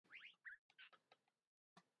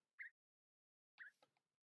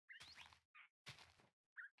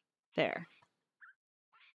There.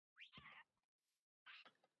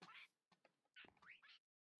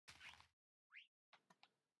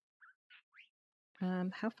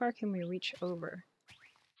 How far can we reach over?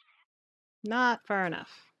 Not far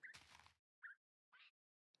enough.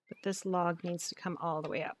 But this log needs to come all the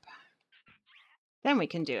way up. Then we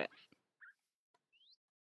can do it.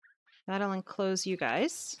 That'll enclose you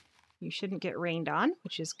guys. You shouldn't get rained on,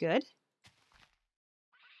 which is good.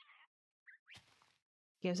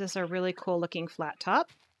 Gives us a really cool looking flat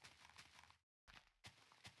top.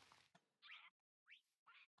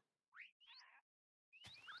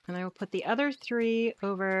 And I will put the other 3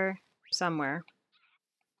 over somewhere.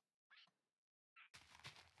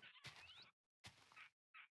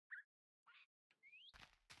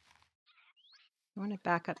 I want to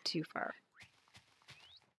back up too far.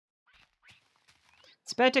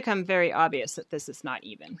 It's about to become very obvious that this is not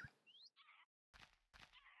even.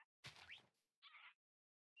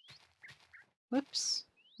 Whoops.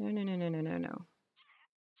 No, no, no, no, no, no, no.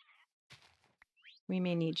 We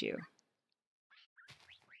may need you.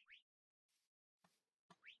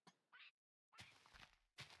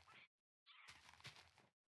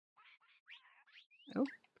 Oh,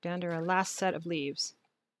 down to our last set of leaves.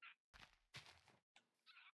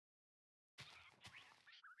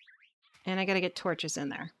 And I gotta get torches in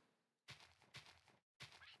there.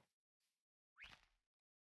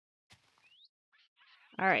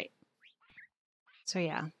 All right. So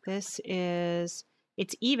yeah, this is,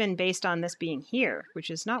 it's even based on this being here, which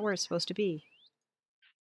is not where it's supposed to be.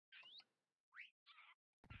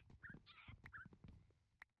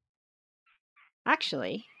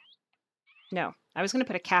 Actually, no, I was going to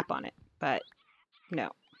put a cap on it, but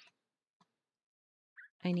no.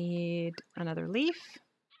 I need another leaf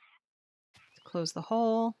to close the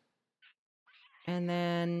hole. And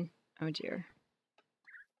then, oh dear.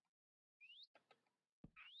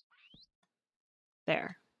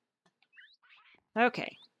 There.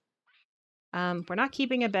 Okay. We're not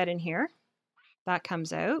keeping a bed in here. That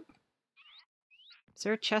comes out. Is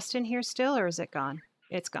there a chest in here still, or is it gone?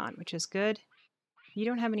 It's gone, which is good. You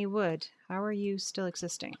don't have any wood. How are you still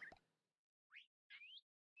existing?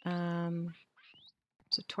 There's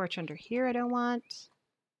a torch under here I don't want.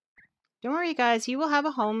 Don't worry, guys. You will have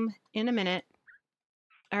a home in a minute.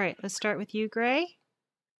 All right, let's start with you, Gray.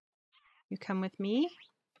 You come with me.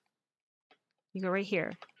 You go right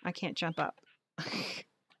here. I can't jump up.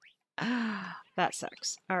 That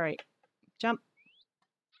sucks. All right, jump.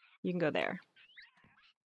 You can go there.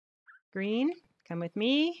 Green, come with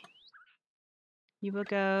me. You will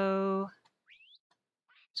go...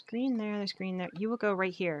 There's green there, there's green there. You will go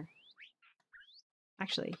right here.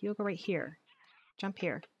 Actually, you'll go right here. Jump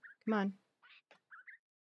here. Come on.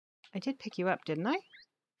 I did pick you up, didn't I?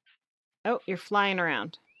 Oh, you're flying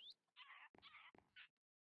around.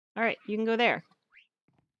 All right, you can go there.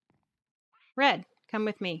 Red, come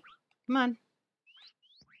with me. Come on.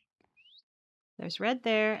 There's red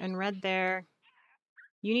there and red there.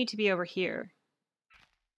 You need to be over here.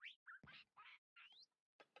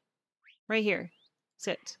 Right here.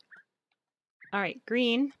 Sit. All right,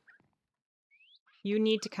 green. You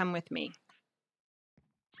need to come with me.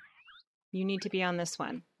 You need to be on this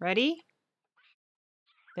one. Ready?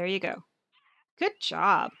 There you go. Good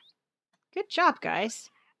job. Good job, guys.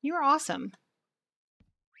 You are awesome.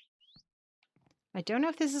 I don't know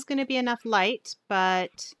if this is going to be enough light,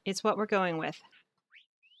 but it's what we're going with.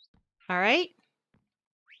 All right.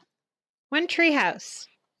 1 treehouse.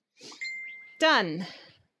 Done.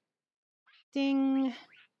 Ding.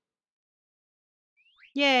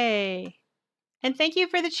 Yay. And thank you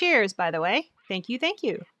for the cheers, by the way. Thank you, thank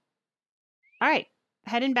you. All right,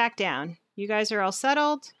 heading back down. You guys are all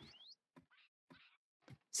settled.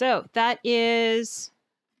 So that is,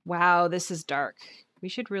 wow, this is dark. We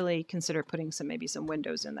should really consider putting maybe some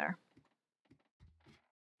windows in there.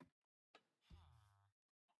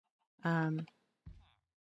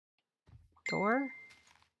 Door.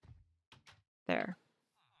 There.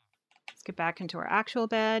 Let's get back into our actual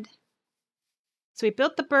bed. So we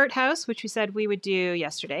built the bird house, which we said we would do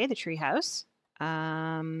yesterday, the tree house.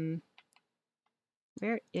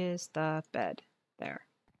 Where is the bed? There.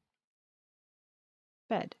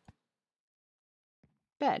 Bed.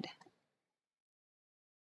 Bed.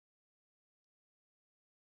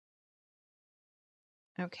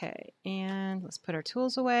 Okay, and let's put our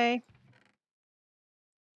tools away.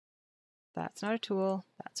 That's not a tool.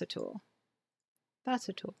 That's a tool. That's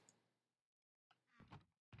a tool.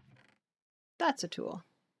 That's a tool.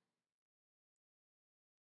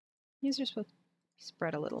 These are supposed to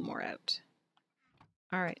spread a little more out.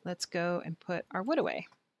 All right, let's go and put our wood away.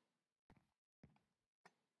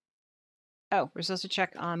 Oh, we're supposed to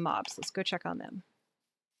check on mobs. Let's go check on them.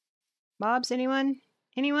 Mobs, anyone?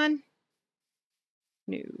 Anyone?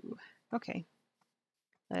 No. Okay.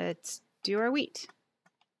 Let's do our wheat.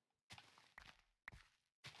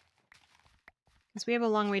 Because we have a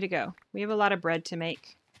long way to go. We have a lot of bread to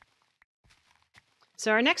make.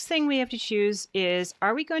 So our next thing we have to choose is,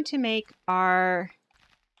 are we going to make our...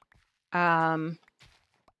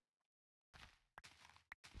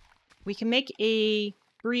 we can make a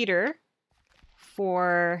breeder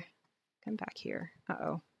for... Come back here.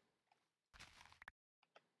 Uh-oh.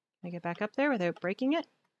 Can I get back up there without breaking it?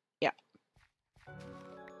 Yeah.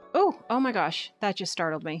 Oh my gosh. That just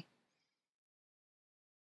startled me.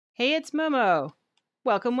 Hey, it's Momo.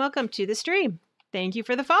 Welcome to the stream. Thank you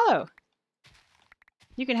for the follow.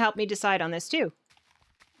 You can help me decide on this too.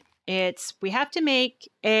 We have to make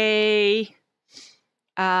a,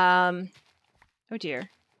 oh dear,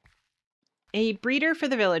 a breeder for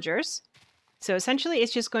the villagers. So essentially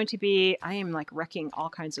it's just going to be, I am like wrecking all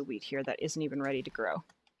kinds of wheat here that isn't even ready to grow.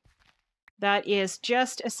 That is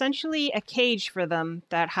just essentially a cage for them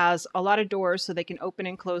that has a lot of doors so they can open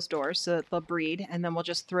and close doors so that they'll breed, and then we'll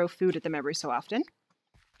just throw food at them every so often.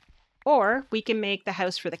 Or we can make the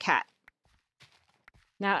house for the cat.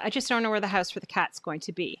 Now, I just don't know where the house for the cat's going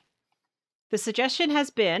to be. The suggestion has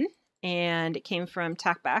been, and it came from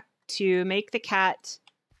Tackback, to make the cat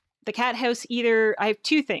house either... I have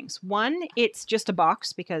two things. One, it's just a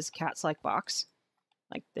box, because cats like box.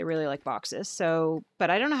 Like, they really like boxes. So, but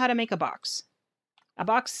I don't know how to make a box. A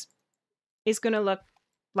box is going to look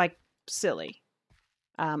like silly.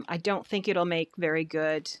 I don't think it'll make very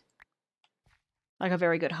good... like a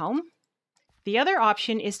very good home. The other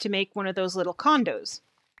option is to make one of those little condos.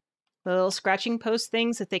 The little scratching post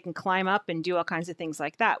things that they can climb up and do all kinds of things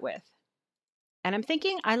like that with. And I'm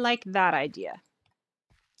thinking I like that idea.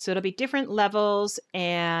 So it'll be different levels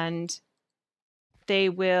and they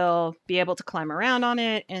will be able to climb around on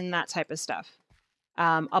it and that type of stuff.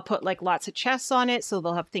 I'll put like lots of chests on it so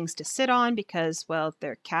they'll have things to sit on because, well,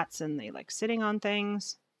 they're cats and they like sitting on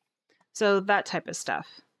things. So that type of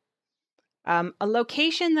stuff. A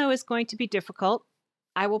location, though, is going to be difficult.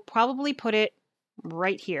 I will probably put it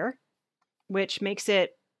right here, which makes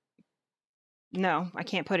it... No, I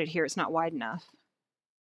can't put it here. It's not wide enough.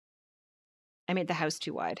 I made the house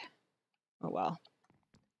too wide. Oh, well.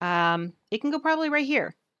 It can go probably right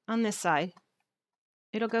here on this side.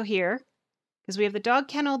 It'll go here because we have the dog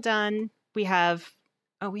kennel done. We have...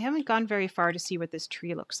 Oh, we haven't gone very far to see what this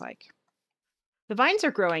tree looks like. The vines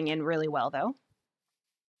are growing in really well, though.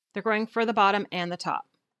 They're growing for the bottom and the top.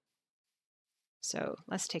 So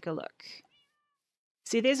let's take a look.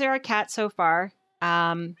 See, these are our cats so far.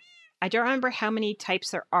 I don't remember how many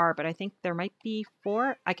types there are, but I think there might be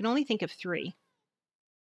 4. I can only think of 3.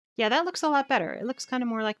 Yeah, that looks a lot better. It looks kind of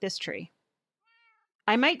more like this tree.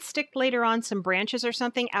 I might stick later on some branches or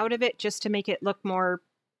something out of it just to make it look more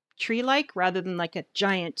tree-like rather than like a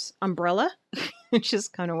giant umbrella, which is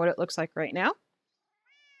kind of what it looks like right now.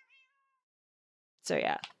 So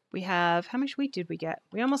yeah. We have, how much wheat did we get?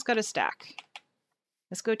 We almost got a stack.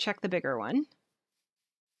 Let's go check the bigger one.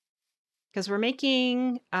 Because we're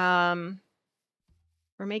making,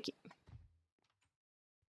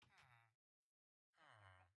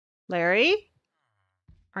 Larry?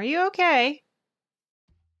 Are you okay?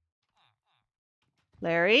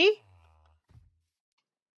 Larry?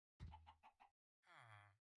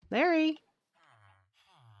 Larry?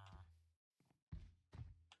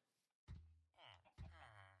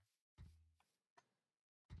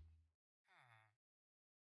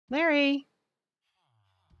 Larry?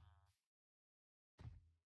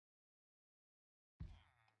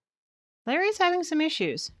 Larry's having some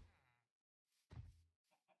issues.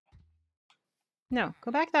 No,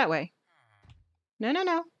 go back that way. No, no,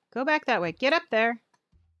 no. Go back that way. Get up there.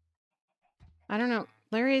 I don't know.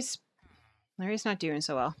 Larry's not doing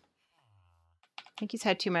so well. I think he's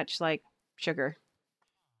had too much, like, sugar.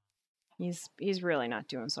 He's really not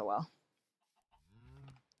doing so well.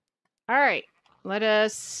 All right. Let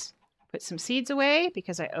us put some seeds away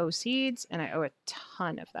because I owe seeds and I owe a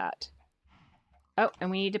ton of that. Oh, and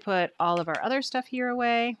we need to put all of our other stuff here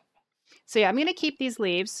away. So yeah, I'm going to keep these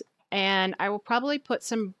leaves and I will probably put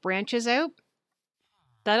some branches out.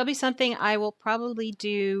 That'll be something I will probably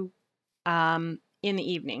do in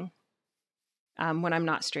the evening when I'm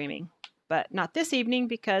not streaming. But not this evening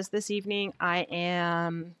because this evening I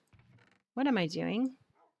am... What am I doing?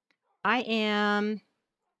 I am...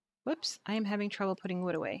 Whoops, I am having trouble putting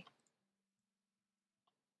wood away.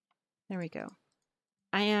 There we go.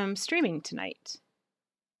 I am streaming tonight.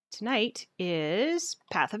 Tonight is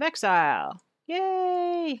Path of Exile.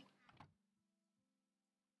 Yay!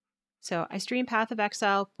 So I stream Path of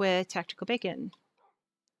Exile with Tactical Bacon.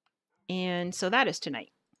 And so that is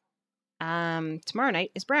tonight. Tomorrow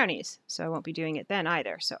night is Brownies, so I won't be doing it then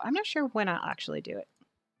either. So I'm not sure when I'll actually do it.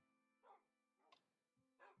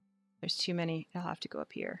 There's too many. I'll have to go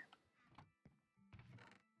up here.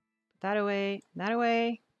 Put that away, that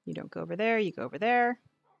away. You don't go over there, you go over there.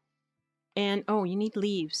 And, oh, you need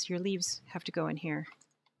leaves. Your leaves have to go in here.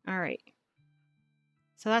 All right.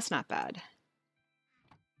 So that's not bad.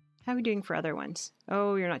 How are we doing for other ones?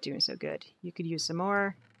 Oh, you're not doing so good. You could use some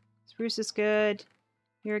more. Spruce is good.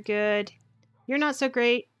 You're good. You're not so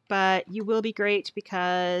great, but you will be great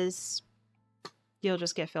because you'll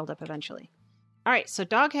just get filled up eventually. All right, so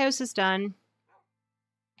doghouse is done.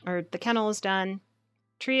 Or the kennel is done.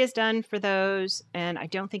 Tree is done for those, and I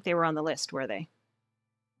don't think they were on the list, were they?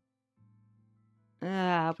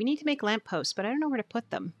 We need to make lampposts, but I don't know where to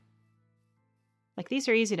put them. Like, these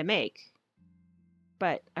are easy to make,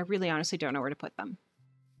 but I really honestly don't know where to put them.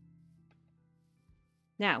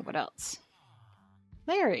 Now, what else?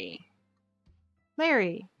 Larry!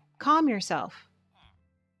 Larry, calm yourself.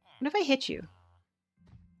 What if I hit you?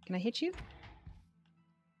 Can I hit you?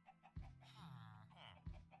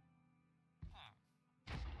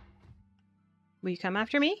 Will you come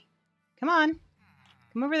after me? Come on.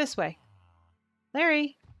 Come over this way.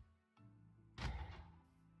 Larry!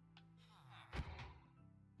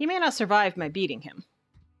 He may not survive my beating him.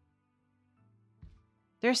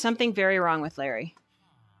 There's something very wrong with Larry.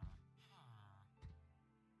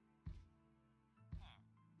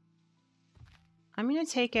 I'm going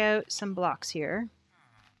to take out some blocks here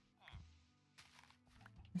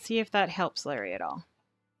and see if that helps Larry at all.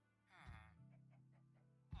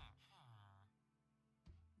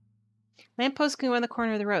 Lampposts can go in the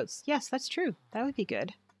corner of the roads. Yes, that's true. That would be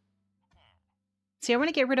good. See, I want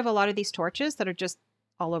to get rid of a lot of these torches that are just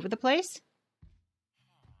all over the place.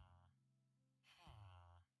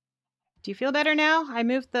 Do you feel better now? I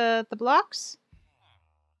moved the blocks?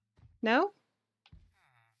 No?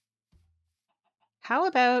 How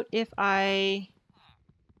about if I...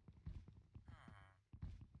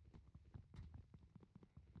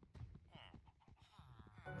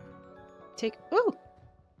 take... Ooh!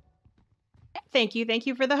 Thank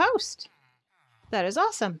you for the host. That is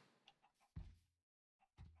awesome.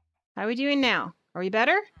 How are we doing now? Are we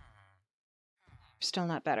better? Still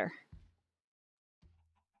not better.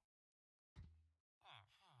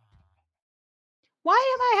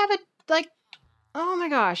 Why am I having, like... Oh my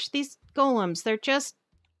gosh, these golems, they're just...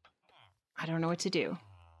 I don't know what to do. You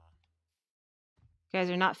guys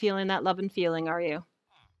are not feeling that love and feeling, are you?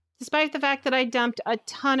 Despite the fact that I dumped a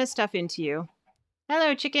ton of stuff into you.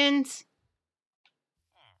 Hello, chickens!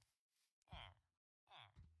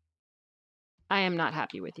 I am not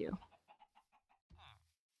happy with you.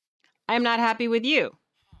 I am not happy with you.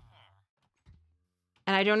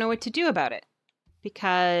 And I don't know what to do about it.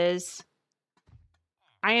 Because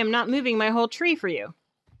I am not moving my whole tree for you.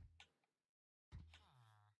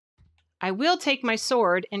 I will take my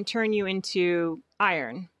sword and turn you into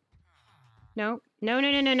iron. No, no,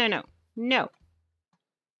 no, no, no, no, no. No.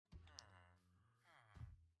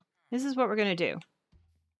 This is what we're going to do.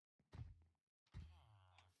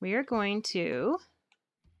 We are going to...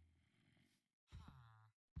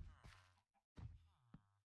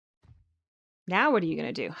 Now what are you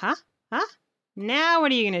going to do? Huh? Huh? Now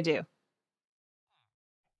what are you going to do?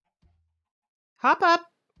 Hop up.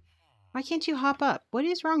 Why can't you hop up? What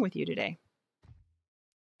is wrong with you today?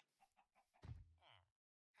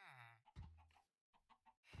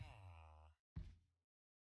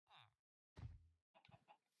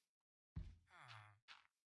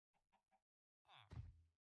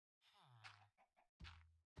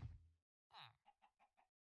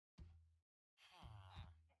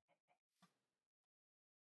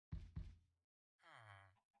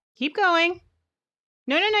 Keep going.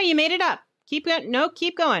 No, no, no, you made it up. Keep going. No,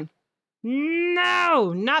 keep going.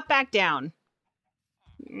 No, not back down.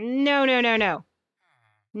 No, no, no, no.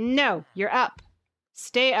 No, you're up.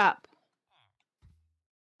 Stay up.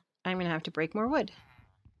 I'm going to have to break more wood.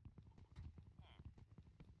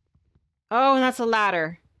 Oh, and that's a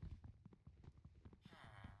ladder.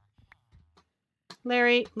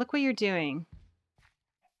 Larry, look what you're doing.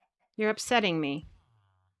 You're upsetting me.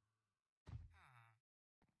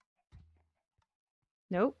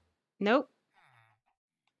 Nope. Nope.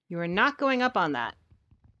 You are not going up on that.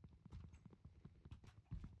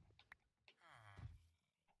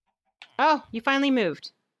 Oh, you finally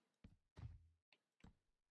moved.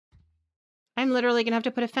 I'm literally going to have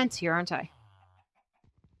to put a fence here, aren't I?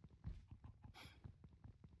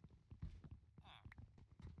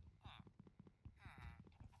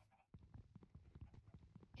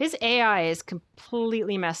 His AI is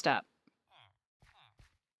completely messed up.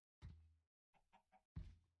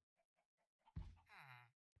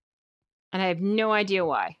 And I have no idea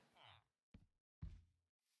why.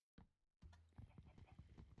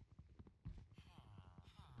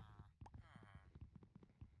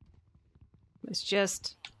 It's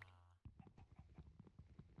just...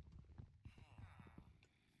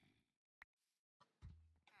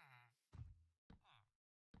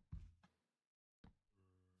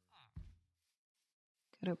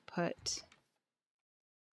 Gotta put this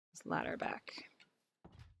ladder back.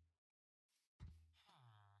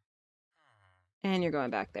 And you're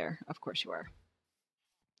going back there. Of course you are.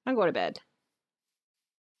 I'm going to bed.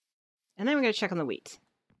 And then we're going to check on the wheat.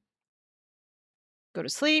 Go to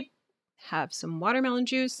sleep. Have some watermelon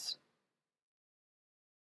juice.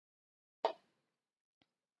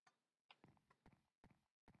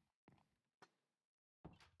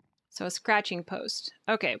 So a scratching post.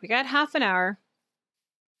 Okay, we got half an hour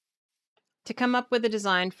to come up with a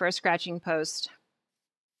design for a scratching post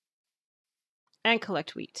and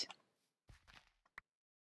collect wheat.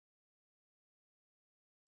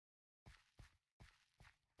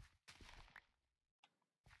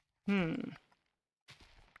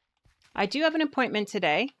 I do have an appointment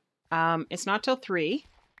today. It's not till 3,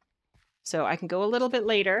 so I can go a little bit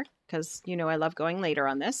later because, you know, I love going later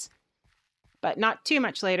on this. But not too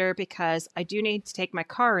much later because I do need to take my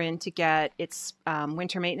car in to get its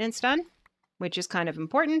winter maintenance done, which is kind of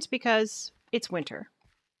important because it's winter.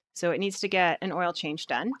 So it needs to get an oil change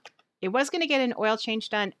done. It was going to get an oil change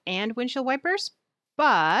done and windshield wipers,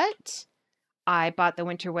 but I bought the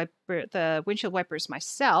windshield wipers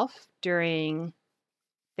myself during,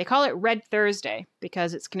 they call it Red Thursday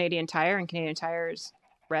because it's Canadian Tire and Canadian Tire is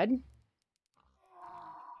red.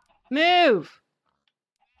 Move!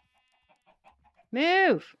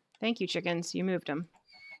 Move! Thank you, chickens. You moved them.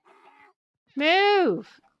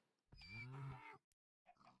 Move!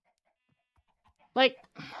 Like,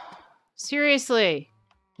 seriously.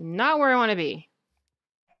 Not where I want to be.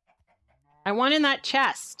 I want in that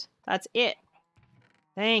chest. That's it.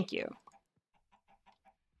 Thank you.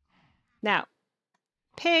 Now,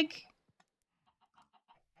 pig.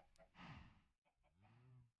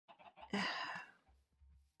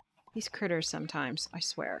 These critters sometimes, I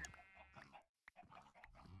swear.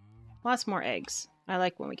 Lots more eggs. I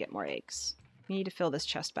like when we get more eggs. We need to fill this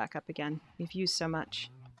chest back up again. We've used so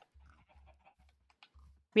much.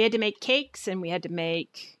 We had to make cakes and we had to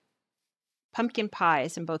make pumpkin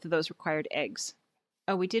pies, and both of those required eggs.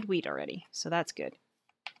 Oh, we did wheat already, so that's good.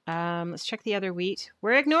 Let's check the other wheat.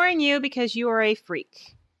 We're ignoring you because you are a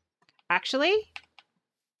freak. Actually,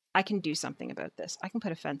 I can do something about this. I can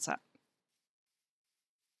put a fence up.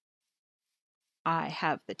 I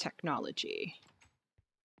have the technology.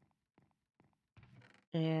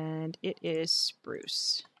 And it is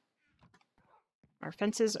spruce. Our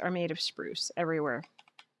fences are made of spruce everywhere.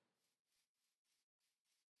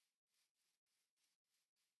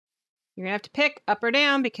 You're gonna have to pick up or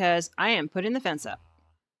down because I am putting the fence up.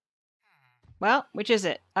 Well, which is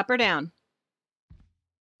it? Up or down?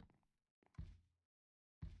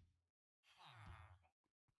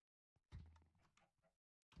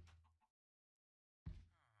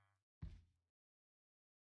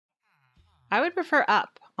 I would prefer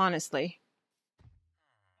up, honestly.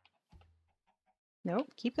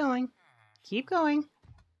 Nope, keep going. Keep going.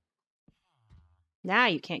 Now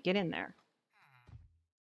you can't get in there.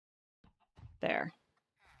 There.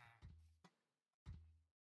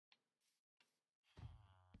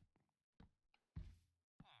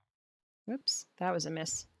 Oops, that was a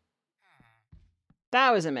miss.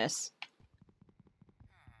 That was a miss.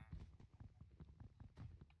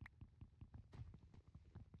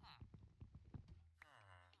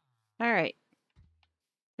 All right.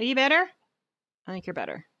 Are you better? I think you're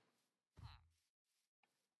better.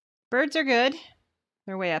 Birds are good.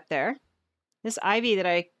 They're way up there. This ivy that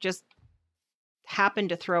I just happened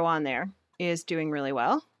to throw on there is doing really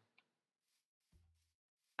well.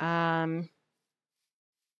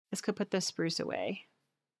 Let's go put the spruce away.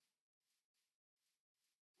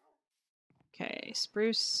 Okay,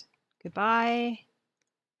 spruce. Goodbye.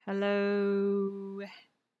 Hello.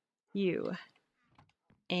 You.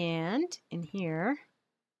 And in here,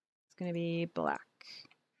 it's going to be black,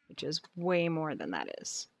 which is way more than that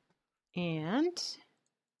is. And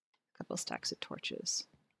a couple stacks of torches.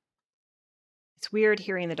 It's weird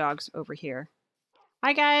hearing the dogs over here.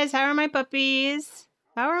 Hi guys, how are my puppies?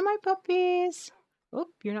 How are my puppies? Oh,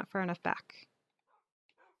 you're not far enough back.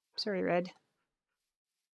 Sorry, Red.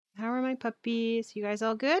 How are my puppies? You guys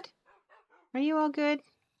all good? Are you all good?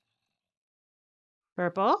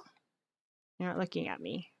 Purple? You're not looking at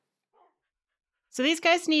me. So these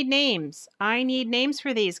guys need names. I need names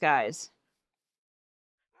for these guys.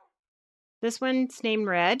 This one's named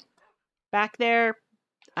Red. Back there,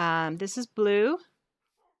 this is Blue.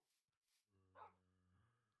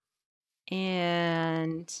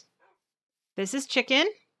 And this is Chicken.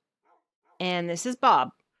 And this is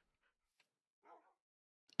Bob.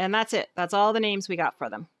 And that's it. That's all the names we got for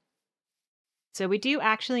them. So we do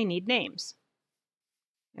actually need names.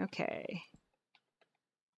 Okay.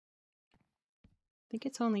 I think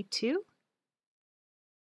it's only 2.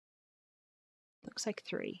 Looks like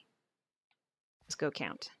 3. Let's go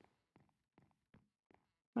count.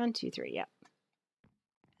 1, 2, 3, yep.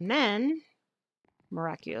 And then,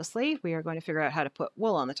 miraculously, we are going to figure out how to put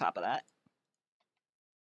wool on the top of that.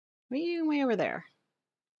 What are you doing way over there?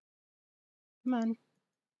 Come on.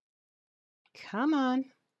 Come on.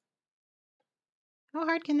 How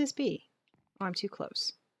hard can this be? Oh, I'm too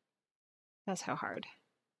close. That's how hard.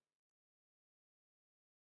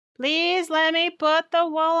 Please let me put the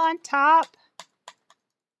wool on top.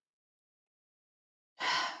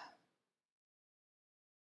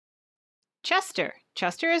 Chester.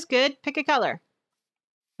 Chester is good. Pick a color.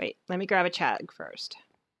 Wait, let me grab a tag first.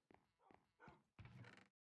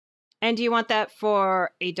 And do you want that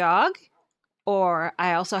for a dog? Or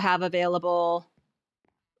I also have available,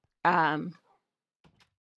 there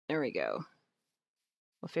we go.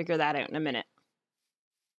 We'll figure that out in a minute.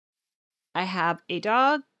 I have a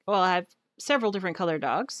dog. Well, I have several different color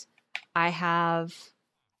dogs. I have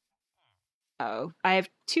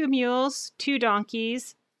 2 mules, 2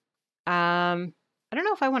 donkeys. I don't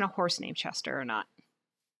know if I want a horse named Chester or not.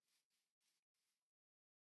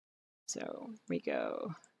 So we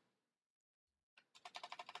go.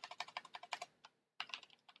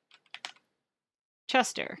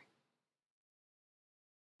 Chester.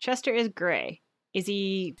 Chester is gray. Is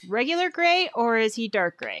he regular gray or is he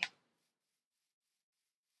dark gray?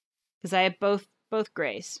 Because I have both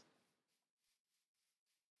grays.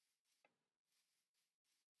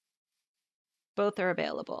 Both are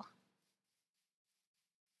available.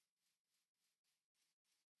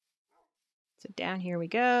 So down here we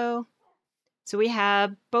go. So we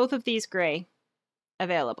have both of these gray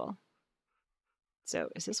available. So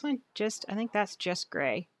is this one just, I think that's just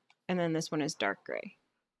gray. And then this one is dark gray.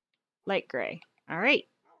 Light gray. All right.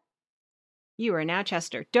 You are now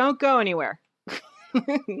Chester. Don't go anywhere.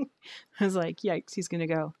 I was like, yikes, he's going to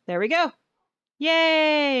go. There we go.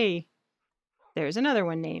 Yay! There's another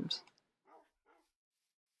one named.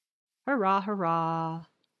 Hurrah, hurrah.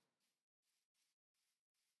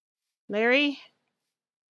 Larry,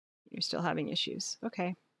 you're still having issues.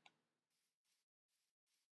 Okay.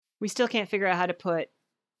 We still can't figure out how to put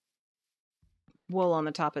wool on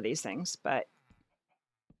the top of these things, but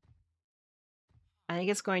I think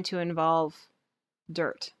it's going to involve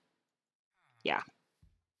dirt. Yeah.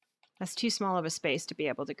 That's too small of a space to be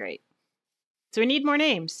able to grate. So we need more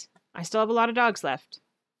names. I still have a lot of dogs left.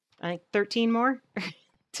 I think 13 more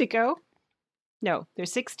to go. No,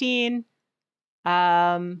 there's 16.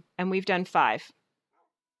 And we've done 5.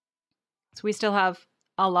 So we still have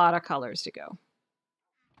a lot of colors to go.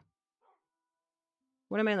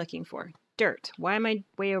 What am I looking for? Dirt. Why am I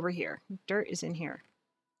way over here? Dirt is in here.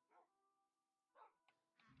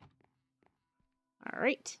 All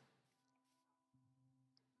right.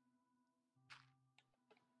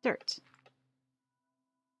 Dirt.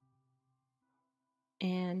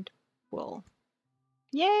 And wool.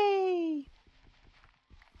 Yay!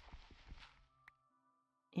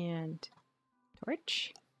 And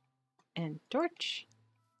torch. And torch.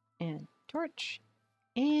 And torch.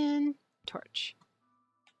 And torch.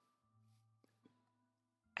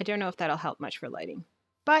 I don't know if that'll help much for lighting,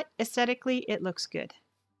 but aesthetically it looks good.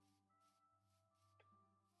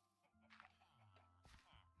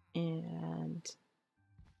 And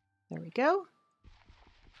there we go.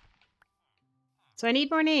 So I need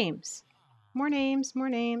more names. More names, more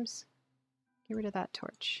names. Get rid of that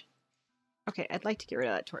torch. Okay, I'd like to get rid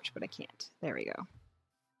of that torch, but I can't. There we go.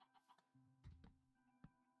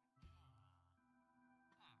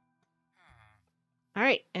 All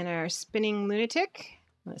right, and our spinning lunatic.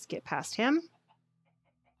 Let's get past him.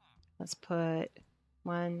 Let's put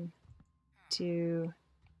 1, 2.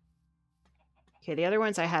 Okay, the other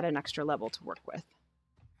ones I had an extra level to work with.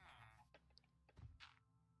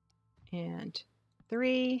 And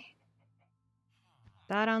 3.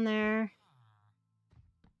 That on there.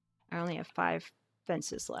 I only have 5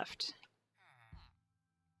 fences left.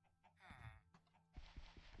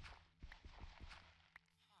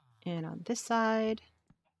 And on this side,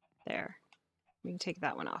 there. We can take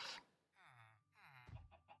that one off.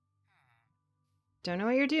 Don't know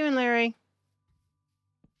what you're doing, Larry.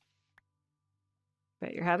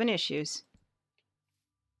 You're having issues.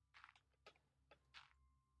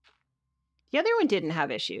 The other one didn't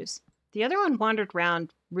have issues. The other one wandered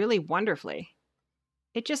around really wonderfully.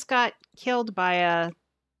 It just got killed by a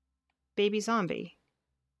baby zombie.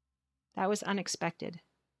 That was unexpected.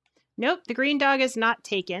 Nope, the green dog is not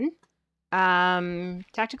taken.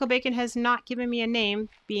 Tactical Bacon has not given me a name,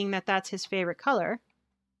 being that that's his favorite color.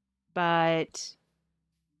 But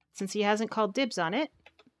since he hasn't called dibs on it,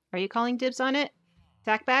 are you calling dibs on it?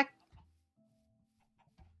 Tack back?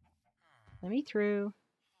 Let me through.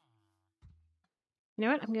 You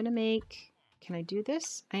know what? I'm going to make... Can I do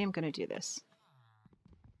this? I am going to do this.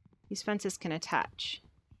 These fences can attach.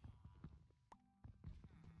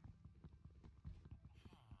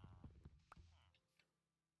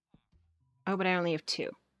 Oh, but I only have 2.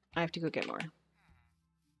 I have to go get more.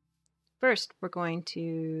 First, we're going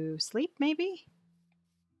to sleep, maybe?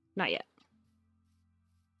 Not yet.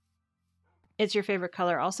 It's your favorite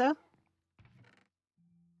color also?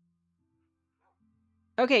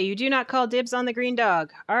 Okay, you do not call dibs on the green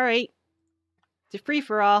dog. All right. It's a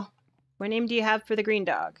free-for-all. What name do you have for the green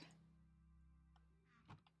dog?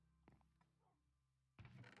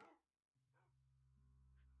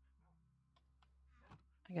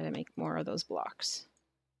 I gotta make more of those blocks.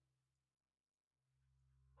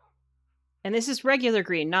 And this is regular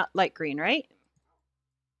green, not light green, right?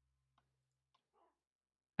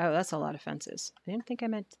 Oh, that's a lot of fences. I didn't think I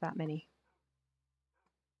meant that many.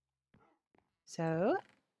 So,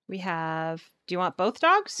 we have... Do you want both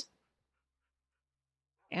dogs?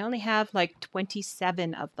 I only have like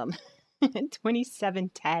 27 of them. 27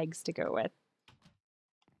 tags to go with.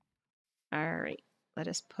 All right, let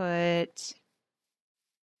us put...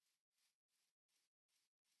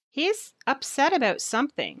 He's upset about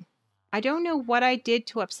something. I don't know what I did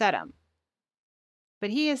to upset him. But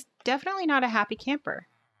he is definitely not a happy camper.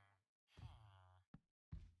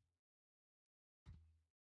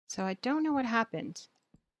 So I don't know what happened.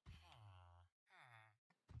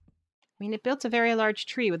 I mean, it built a very large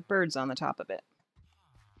tree with birds on the top of it.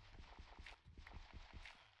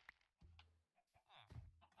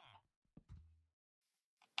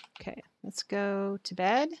 Okay, let's go to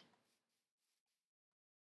bed.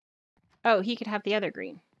 Oh, he could have the other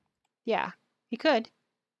green. Yeah, he could.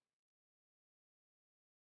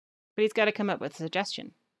 But he's got to come up with a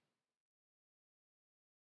suggestion.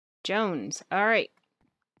 Jones. All right.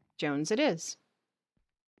 Jones it is.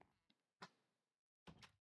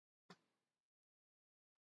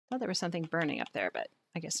 Thought there was something burning up there, but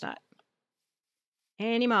I guess not.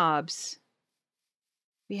 Any mobs?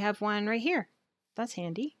 We have one right here. That's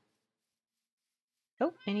handy.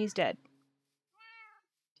 Oh, and he's dead.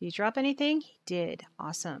 Did he drop anything? He did.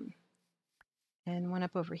 Awesome. And one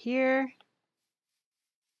up over here.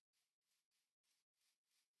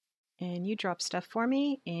 And you dropped stuff for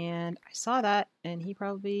me, and I saw that, and he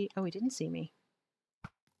probably... Oh, he didn't see me.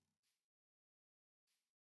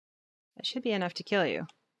 That should be enough to kill you.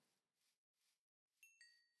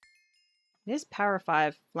 It is Power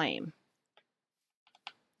 5 Flame.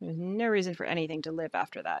 There's no reason for anything to live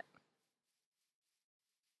after that.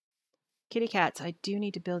 Kitty cats, I do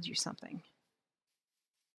need to build you something.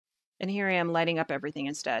 And here I am lighting up everything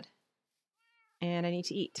instead. And I need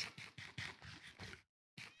to eat.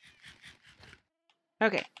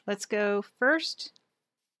 Okay, let's go first.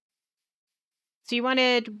 So you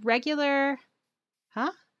wanted regular...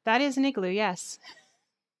 Huh? That is an igloo, yes.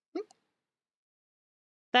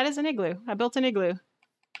 That is an igloo. I built an igloo.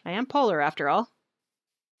 I am polar after all.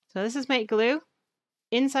 So this is my igloo.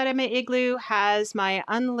 Inside of my igloo has my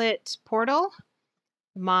unlit portal,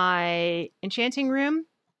 my enchanting room,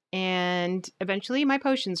 and eventually my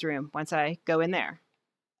potions room once I go in there.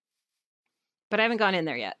 But I haven't gone in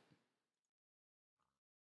there yet.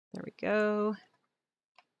 There we go.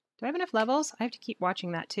 Do I have enough levels? I have to keep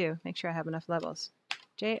watching that too. Make sure I have enough levels.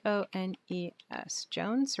 Jones.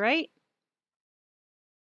 Jones, right?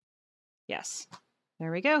 Yes.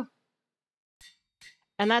 There we go.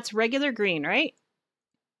 And that's regular green, right?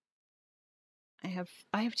 I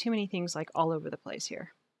have too many things like all over the place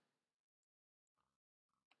here.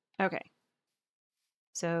 Okay.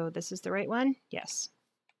 So this is the right one? Yes.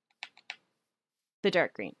 The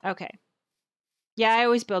dark green. Okay. Yeah, I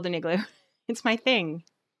always build an igloo. It's my thing.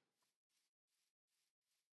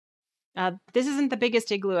 This isn't the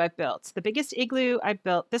biggest igloo I've built. The biggest igloo I've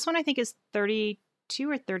built, this one I think is 32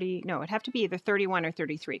 or 30. No, it'd have to be either 31 or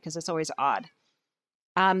 33 because it's always odd.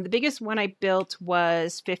 The biggest one I built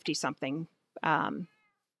was 50 something. I'd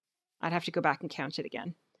have to go back and count it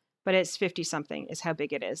again. But it's 50 something is how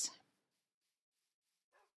big it is.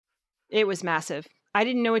 It was massive. I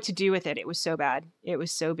didn't know what to do with it. It was so bad. It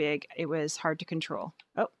was so big. It was hard to control.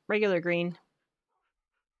 Oh, regular green.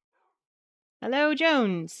 Hello,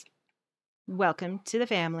 Jones. Welcome to the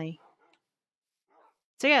family.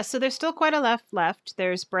 So yeah, so there's still quite a left.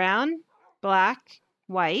 There's brown, black,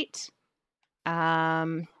 white,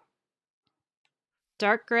 dark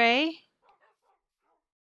gray,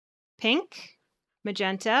 pink,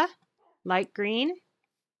 magenta, light green,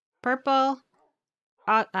 purple,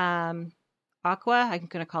 aqua. I'm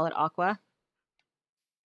going to call it aqua.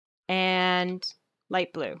 And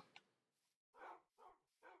light blue.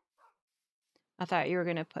 I thought you were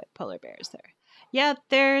going to put polar bears there. Yeah,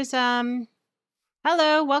 there's,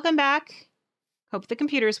 hello, welcome back. Hope the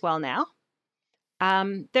computer's well now.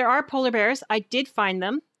 There are polar bears. I did find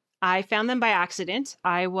them. I found them by accident.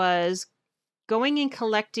 I was going and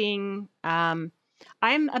collecting. I'm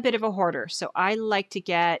a bit of a hoarder, so I like to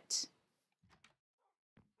get.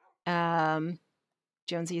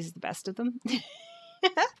 Jonesy is the best of them.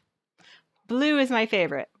 Blue is my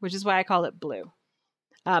favorite, which is why I call it blue.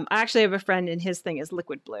 I actually have a friend, and his thing is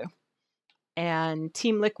liquid blue. And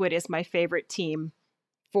Team Liquid is my favorite team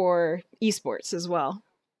for esports as well.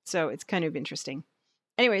 So it's kind of interesting.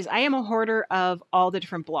 Anyways, I am a hoarder of all the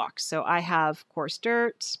different blocks. So I have coarse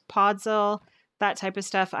dirt, podzol, that type of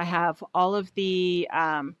stuff. I have all of the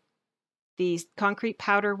these concrete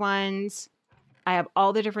powder ones. I have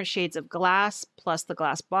all the different shades of glass, plus the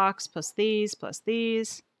glass box, plus these, plus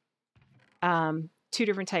these. 2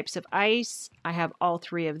 different types of ice. I have all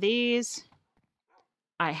 3 of these.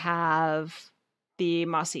 I have the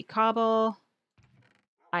mossy cobble.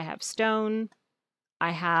 I have stone.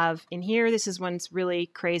 I have in here, this is one's really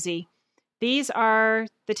crazy. These are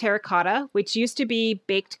the terracotta, which used to be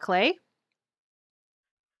baked clay.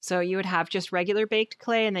 So you would have just regular baked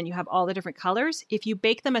clay, and then you have all the different colors. If you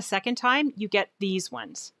bake them a second time, you get these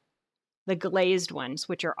ones, the glazed ones,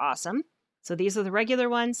 which are awesome. So these are the regular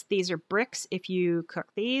ones. These are bricks if you cook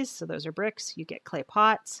these. So those are bricks. You get clay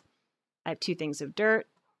pots. I have 2 things of dirt.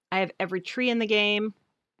 I have every tree in the game.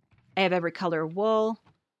 I have every color wool.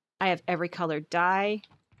 I have every color dye.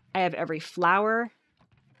 I have every flower.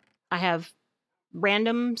 I have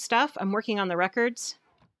random stuff. I'm working on the records.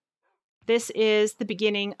 This is the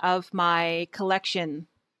beginning of my collection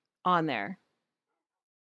on there.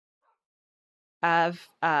 Of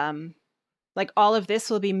like all of this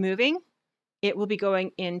will be moving. It will be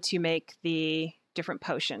going in to make the different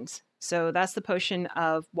potions. So that's the potion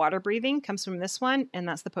of water breathing, comes from this one, and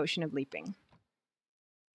that's the potion of leaping.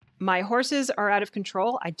 My horses are out of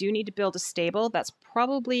control. I do need to build a stable. That's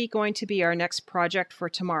probably going to be our next project for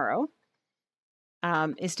tomorrow,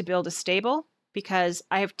 is to build a stable, because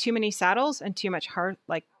I have too many saddles and too much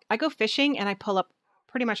like I go fishing and I pull up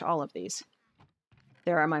pretty much all of these.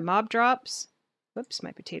 There are my mob drops. Whoops,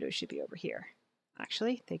 my potatoes should be over here.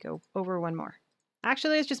 Actually, they go over one more.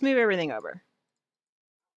 Actually, let's just move everything over.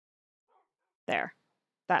 There.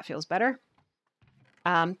 That feels better.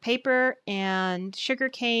 Paper and sugar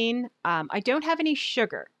cane. I don't have any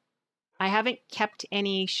sugar. I haven't kept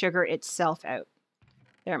any sugar itself out.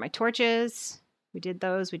 There are my torches. We did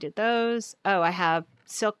those. We did those. Oh, I have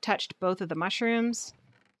silk touched both of the mushrooms.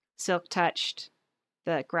 Silk touched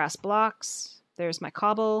the grass blocks. There's my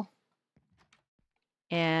cobble.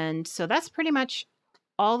 And so that's pretty much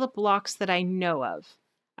all the blocks that I know of.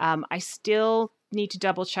 I still need to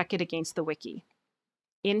double check it against the wiki.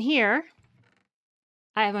 In here,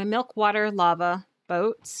 I have my milk, water, lava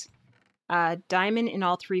boats, diamond in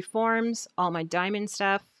all 3 forms, all my diamond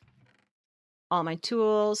stuff, all my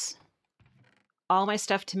tools, all my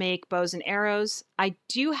stuff to make bows and arrows. I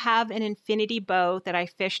do have an infinity bow that I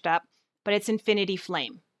fished up, but it's infinity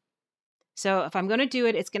flame. So if I'm going to do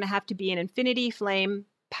it, it's going to have to be an infinity flame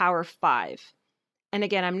power 5. And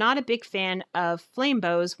again, I'm not a big fan of flame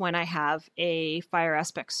bows when I have a fire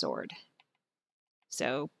aspect sword.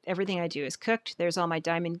 So everything I do is cooked. There's all my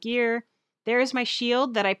diamond gear. There's my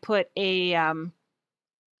shield that I put a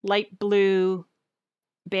light blue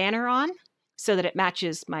banner on so that it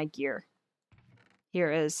matches my gear. Here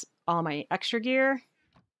is all my extra gear.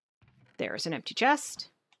 There's an empty chest.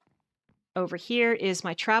 Over here is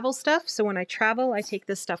my travel stuff. So when I travel, I take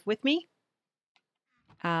this stuff with me.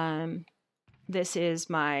 This is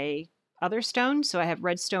my other stone. So I have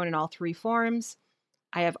redstone in all 3 forms.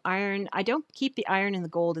 I have iron. I don't keep the iron and the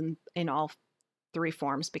gold in all 3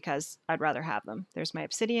 forms because I'd rather have them. There's my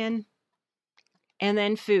obsidian. And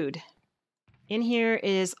then food. In here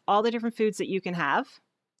is all the different foods that you can have.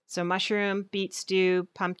 So mushroom, beet stew,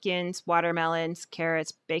 pumpkins, watermelons,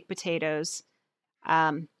 carrots, baked potatoes.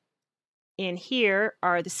 In here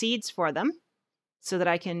are the seeds for them so that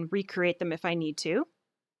I can recreate them if I need to.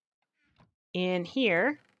 In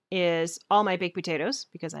here is all my baked potatoes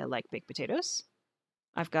because I like baked potatoes.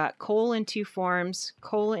 I've got coal in 2 forms,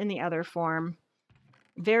 coal in the other form,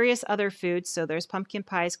 various other foods. So there's pumpkin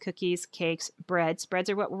pies, cookies, cakes, breads. Breads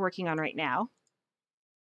are what we're working on right now.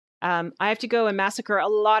 I have to go and massacre a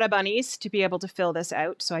lot of bunnies to be able to fill this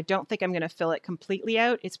out. So I don't think I'm going to fill it completely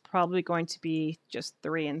out. It's probably going to be just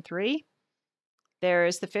 3 and 3.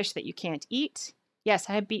 There's the fish that you can't eat. Yes,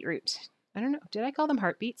 I have beetroot. I don't know. Did I call them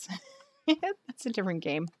heartbeats? That's a different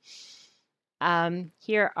game.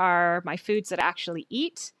 Here are my foods that I actually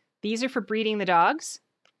eat. These are for breeding the dogs.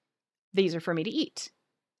 These are for me to eat.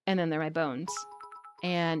 And then they're my bones.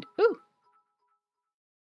 And, ooh!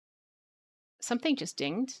 Something just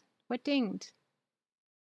dinged. What dinged?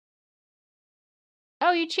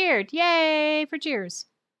 Oh, you cheered. Yay for cheers.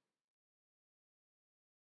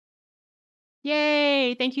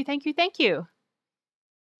 Yay. Thank you, thank you, thank you.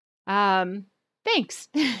 Thanks.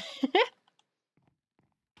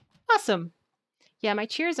 Awesome. Yeah, my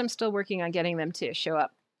cheers, I'm still working on getting them to show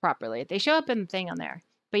up properly. They show up in the thing on there.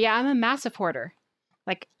 But yeah, I'm a massive hoarder.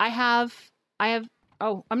 Like I have,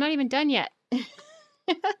 oh, I'm not even done yet.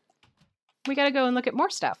 We got to go and look at more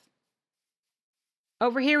stuff.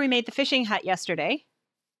 Over here, we made the fishing hut yesterday.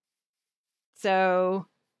 So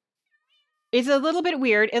it's a little bit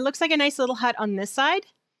weird. It looks like a nice little hut on this side,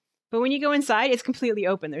 but when you go inside, it's completely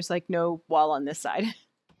open. There's like no wall on this side.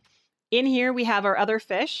 In here, we have our other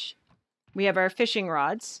fish. We have our fishing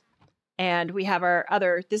rods, and we have our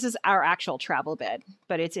other, this is our actual travel bed,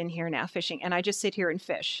 but it's in here now fishing. And I just sit here and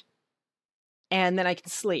fish. And then I can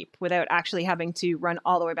sleep without actually having to run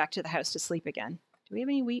all the way back to the house to sleep again. Do we have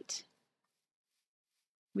any wheat?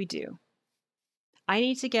 We do. I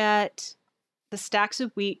need to get the stacks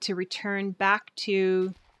of wheat to return back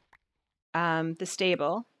to the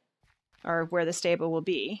stable, or where the stable will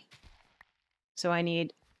be. So I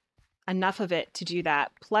need enough of it to do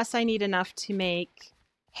that. Plus I need enough to make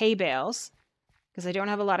hay bales, because I don't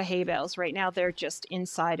have a lot of hay bales. Right now they're just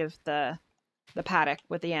inside of the paddock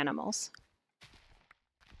with the animals.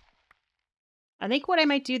 I think what I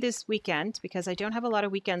might do this weekend, because I don't have a lot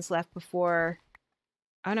of weekends left before,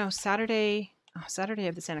 oh no, Saturday I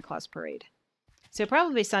have the Santa Claus parade. So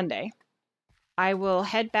probably Sunday, I will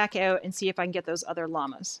head back out and see if I can get those other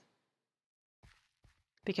llamas.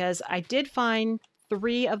 Because I did find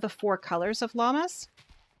 3 of the 4 colors of llamas,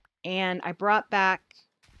 and I brought back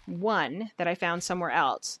 1 that I found somewhere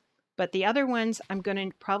else. But the other ones I'm going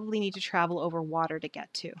to probably need to travel over water to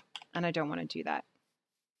get to, and I don't want to do that.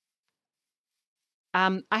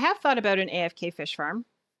 I have thought about an AFK fish farm.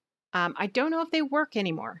 I don't know if they work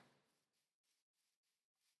anymore.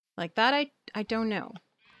 Like that, I don't know.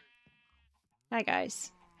 Hi,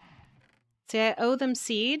 guys. See, I owe them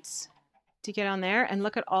seeds to get on there, and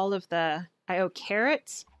look at all of the... I owe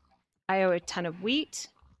carrots. I owe a ton of wheat.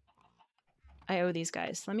 I owe these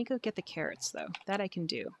guys. Let me go get the carrots, though. That I can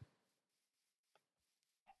do.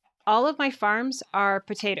 All of my farms are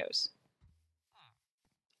potatoes.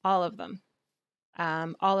 All of them.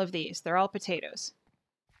 All of these. They're all potatoes.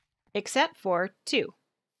 Except for 2,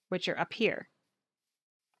 which are up here.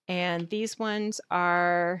 And these ones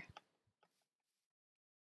are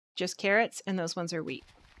just carrots, and those ones are wheat.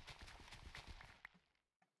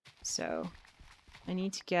 So I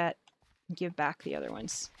need to give back the other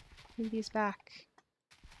ones. Give these back.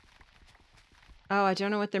 Oh, I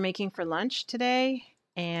don't know what they're making for lunch today,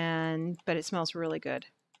 but it smells really good.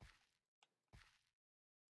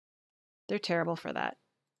 They're terrible for that.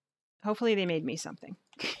 Hopefully they made me something.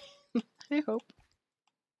 I hope.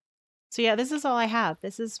 So yeah, this is all I have.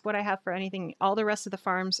 This is what I have for anything. All the rest of the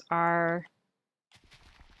farms are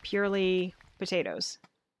purely potatoes.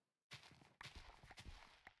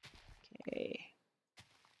 Okay.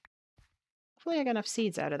 Hopefully I got enough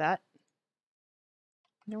seeds out of that.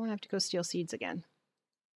 I don't want to have to go steal seeds again.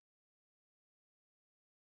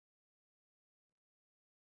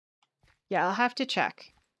 Yeah, I'll have to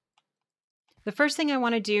check. The first thing I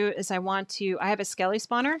want to do is I have a skelly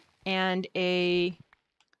spawner and a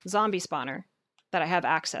zombie spawner that I have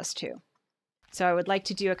access to. So I would like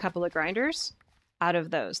to do a couple of grinders out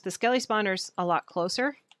of those. The skelly spawner's a lot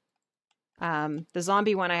closer. The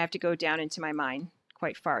zombie one I have to go down into my mine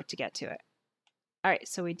quite far to get to it. All right,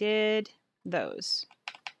 so we did those.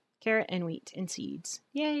 Carrot and wheat and seeds.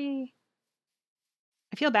 Yay!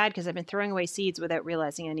 I feel bad because I've been throwing away seeds without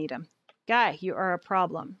realizing I need them. Guy, you are a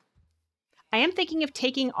problem. I am thinking of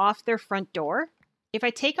taking off their front door. If I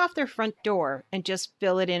take off their front door and just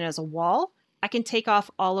fill it in as a wall, I can take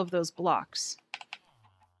off all of those blocks.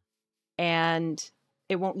 And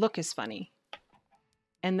it won't look as funny.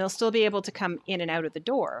 And they'll still be able to come in and out of the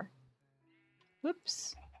door.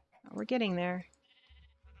 Whoops. We're getting there.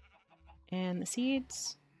 And the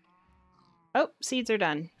seeds. Oh, seeds are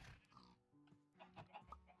done.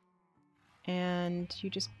 And you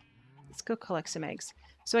just... Let's go collect some eggs.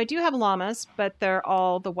 So I do have llamas, but they're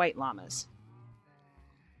all the white llamas.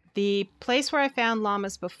 The place where I found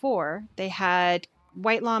llamas before, they had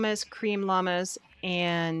white llamas, cream llamas,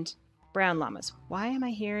 and brown llamas. Why am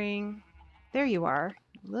I hearing... There you are,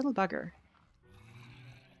 little bugger.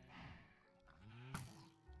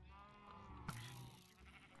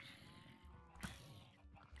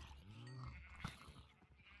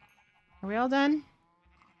 Are we all done?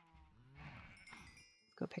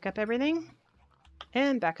 Go pick up everything.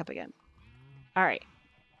 And back up again. All right.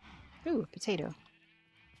 Ooh, potato.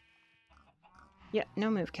 Yeah,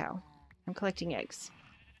 no move, cow. I'm collecting eggs.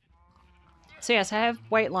 So yes, I have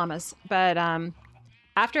white llamas, but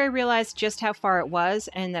after I realized just how far it was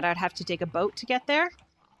and that I'd have to take a boat to get there,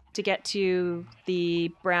 to get to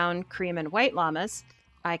the brown, cream, and white llamas,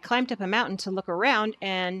 I climbed up a mountain to look around,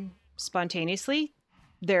 and spontaneously,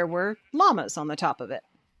 there were llamas on the top of it.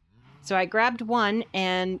 So I grabbed one,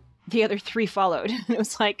 and the other 3 followed. And it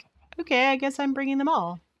was like, okay, I guess I'm bringing them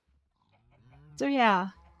all. So yeah.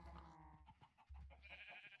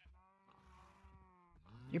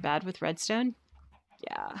 You're bad with redstone?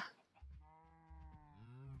 Yeah.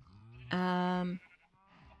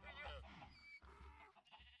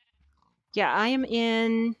 Yeah, I am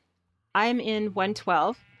in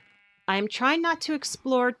 112. I'm trying not to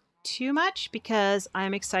explore too much because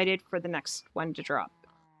I'm excited for the next one to drop.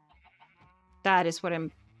 That is what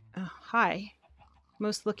I'm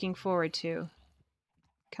most looking forward to.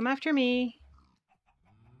 Come after me.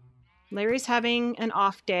 Larry's having an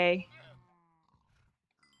off day.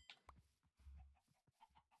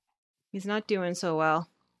 He's not doing so well.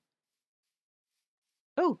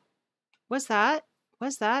 Oh, what's that?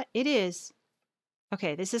 What's that? It is.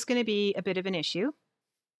 Okay, this is going to be a bit of an issue.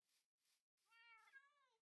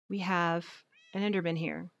 We have an Enderman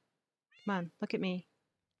here. Come on, look at me.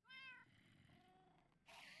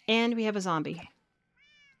 And we have a zombie.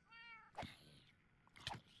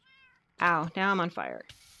 Ow, now I'm on fire.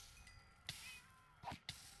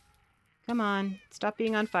 Come on, stop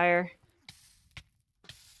being on fire.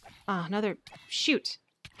 Ah, another... Shoot!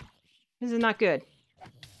 This is not good.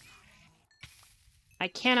 I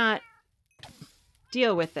cannot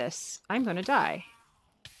deal with this. I'm gonna die.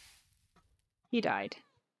 He died.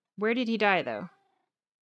 Where did he die, though?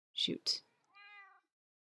 Shoot.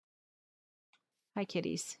 Hi,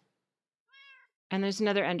 kitties. And there's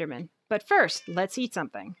another Enderman. But first, let's eat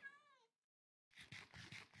something.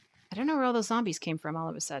 I don't know where all those zombies came from all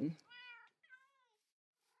of a sudden.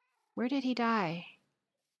 Where did he die?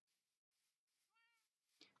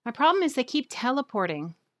 My problem is they keep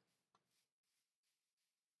teleporting.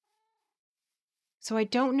 So I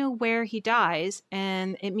don't know where he dies,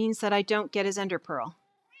 and it means that I don't get his ender pearl.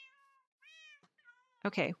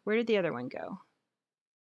 Okay, where did the other one go?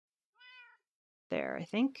 There, I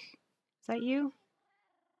think. Is that you?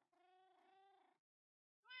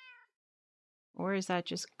 Or is that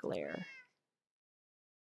just glare?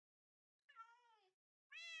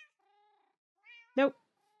 Nope.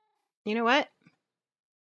 You know what?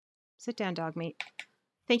 Sit down, dog meat.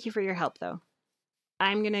 Thank you for your help, though.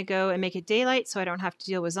 I'm going to go and make it daylight so I don't have to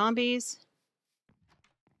deal with zombies.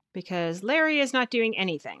 Because Larry is not doing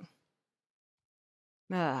anything.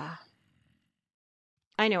 I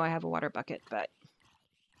know I have a water bucket, but...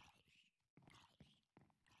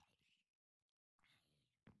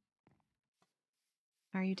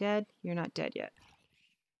 Are you dead? You're not dead yet.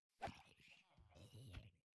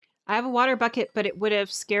 I have a water bucket, but it would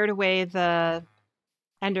have scared away the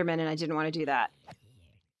Enderman, and I didn't want to do that.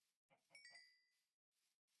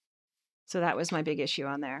 So that was my big issue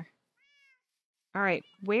on there. All right,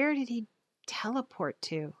 where did he teleport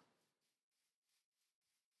to?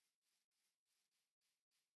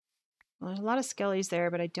 Well, there's a lot of skellies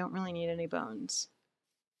there, but I don't really need any bones.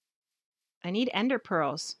 I need ender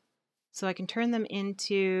pearls, so I can turn them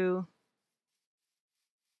into...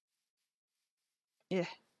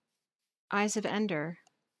 Eyes of Ender.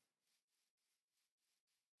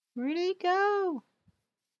 Where did he go?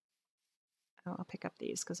 Oh, I'll pick up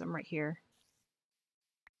these because I'm right here.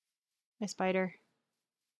 Hi, spider.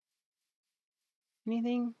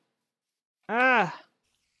 Anything? Ah!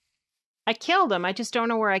 I killed him. I just don't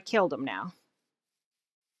know where I killed him now.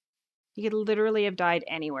 He could literally have died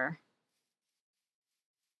anywhere.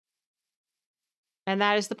 And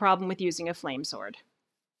that is the problem with using a flame sword.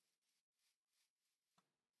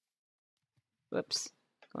 Whoops.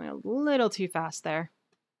 Going a little too fast there.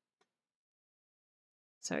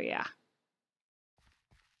 So yeah.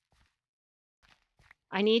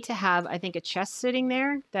 I need to have, I think, a chest sitting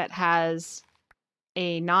there that has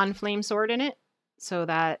a non-flame sword in it so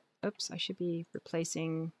that, oops, I should be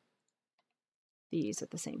replacing these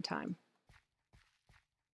at the same time.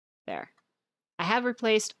 There. I have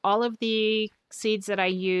replaced all of the seeds that I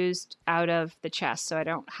used out of the chest, so I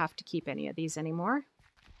don't have to keep any of these anymore,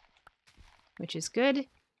 which is good.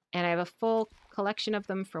 And I have a full collection of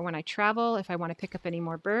them for when I travel, if I want to pick up any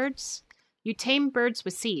more birds. You tame birds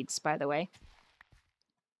with seeds, by the way.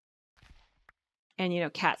 And, you know,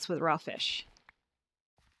 cats with raw fish.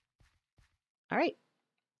 All right.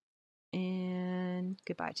 And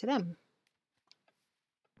goodbye to them.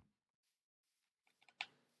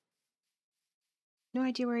 No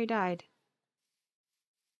idea where he died.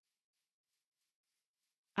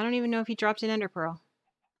 I don't even know if he dropped an ender pearl.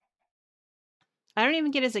 I don't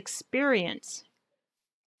even get his experience.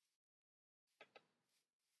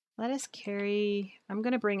 Let us carry... I'm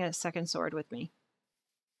going to bring a second sword with me.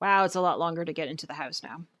 Wow, it's a lot longer to get into the house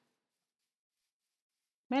now.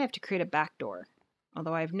 Might have to create a back door,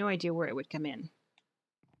 although I have no idea where it would come in.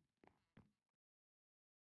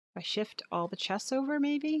 If I shift all the chests over,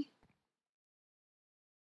 maybe?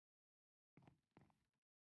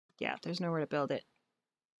 Yeah, there's nowhere to build it.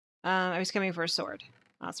 I was coming for a sword.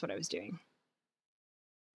 That's what I was doing.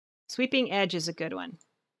 Sweeping Edge is a good one.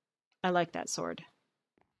 I like that sword.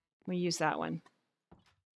 We'll use that one.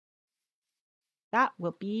 That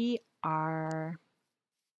will be our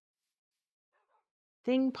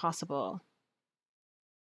thing possible.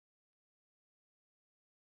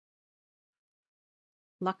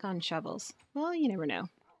 Luck on shovels. Well, you never know.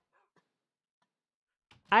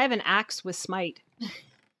 I have an axe with smite.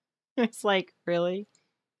 It's like, really?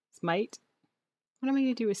 Smite? What am I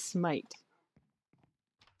going to do with smite?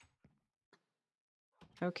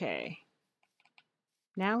 Okay.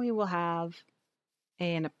 Now we will have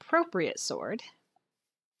an appropriate sword.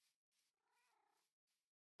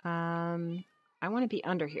 I want to be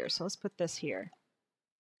under here, so let's put this here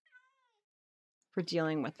for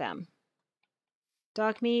dealing with them.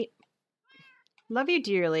 Dog meat, love you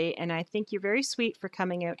dearly, and I think you're very sweet for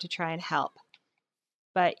coming out to try and help.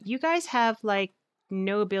 But you guys have, like,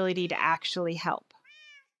 no ability to actually help.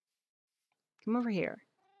 Come over here.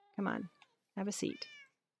 Come on. Have a seat.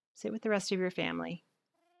 Sit with the rest of your family.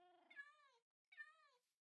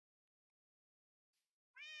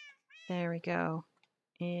 There we go.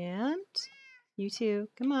 And you too.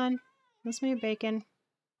 Come on. Let's move bacon.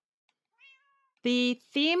 The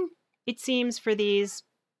theme, it seems, for these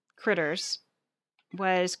critters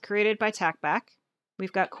was created by Tackback.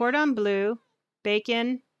 We've got cordon bleu,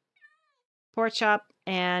 bacon, pork chop,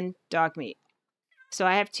 and dog meat. So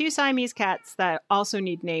I have 2 Siamese cats that also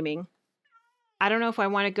need naming. I don't know if I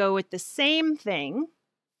want to go with the same thing,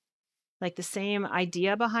 like the same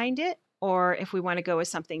idea behind it, or if we want to go with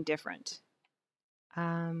something different.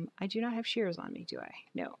 I do not have shears on me, do I?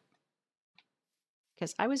 No.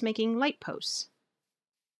 Because I was making light posts.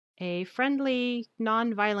 A friendly,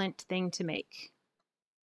 non-violent thing to make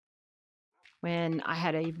when I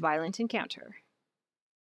had a violent encounter.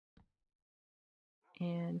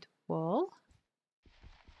 And wool.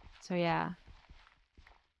 So yeah.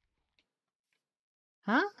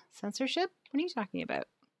 Huh? Censorship? What are you talking about?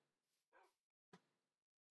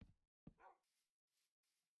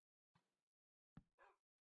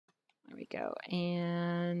 There we go.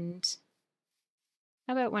 And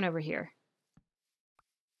how about one over here?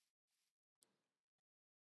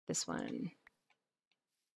 This one.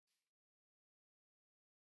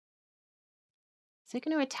 Is it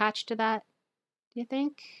going to attach to that, do you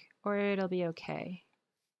think? Or it'll be okay?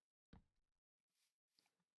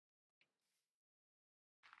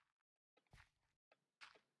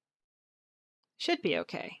 Should be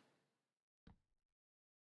okay.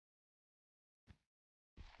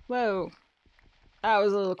 Whoa. That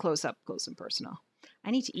was a little close up, close and personal.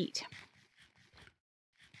 I need to eat.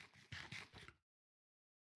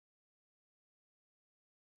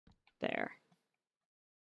 There.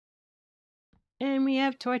 And we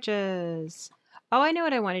have torches. Oh, I know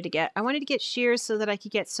what I wanted to get. I wanted to get shears so that I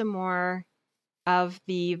could get some more of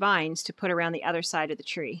the vines to put around the other side of the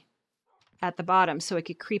tree at the bottom so it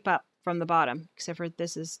could creep up from the bottom, except for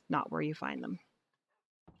this is not where you find them.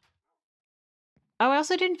 Oh, I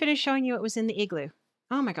also didn't finish showing you what was in the igloo.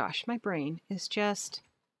 Oh my gosh, my brain is just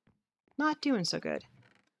not doing so good.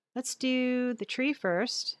 Let's do the tree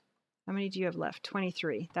first. How many do you have left?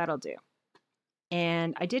 23. That'll do.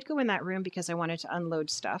 And I did go in that room because I wanted to unload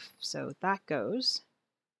stuff, so that goes.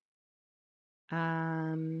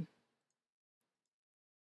 What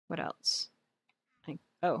else?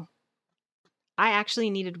 Oh, I actually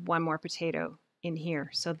needed one more potato in here,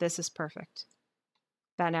 so this is perfect.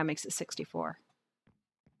 That now makes it 64.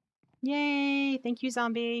 Yay! Thank you,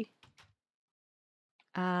 zombie.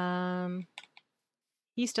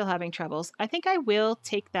 He's still having troubles. I think I will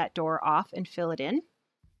take that door off and fill it in.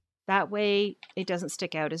 That way it doesn't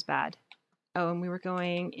stick out as bad. Oh, and we were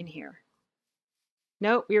going in here.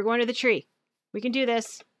 Nope, we were going to the tree. We can do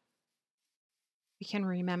this. We can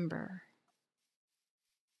remember.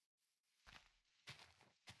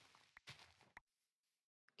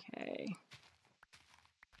 Okay.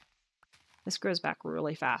 This grows back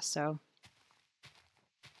really fast, so.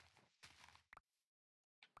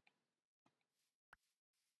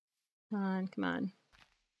 Come on, come on.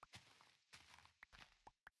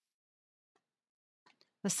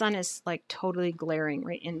 The sun is like totally glaring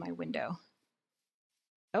right in my window.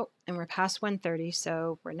 Oh, and we're past 1:30,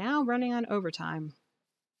 so we're now running on overtime.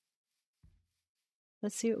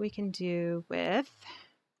 Let's see what we can do with...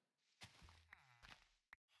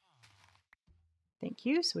 Thank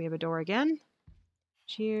you. So we have a door again.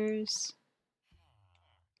 Cheers.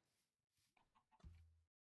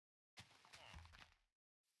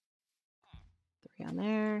 Three on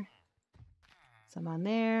there. Some on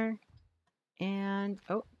there. And,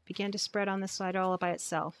 oh, began to spread on this side all by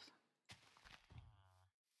itself.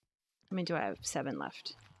 I mean, do I have 7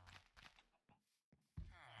 left?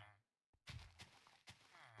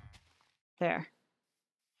 There.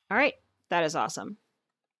 All right. That is awesome.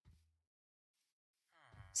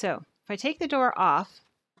 So if I take the door off,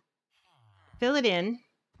 fill it in,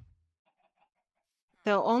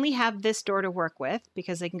 they'll only have this door to work with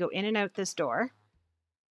because they can go in and out this door.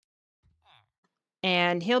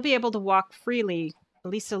 And he'll be able to walk freely,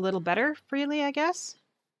 at least a little better freely, I guess.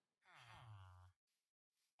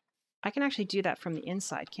 I can actually do that from the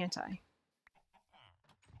inside, can't I?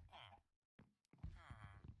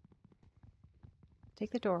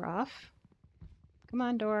 Take the door off. Come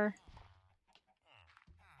on, door.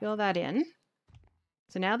 Fill that in.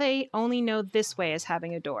 So now they only know this way as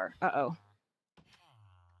having a door. Uh-oh.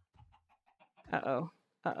 Uh-oh.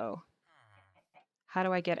 Uh-oh. How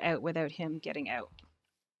do I get out without him getting out?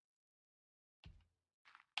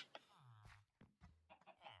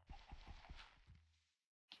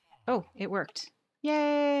 Oh, it worked.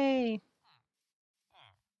 Yay!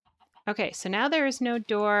 Okay, so now there is no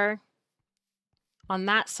door on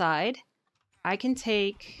that side. I can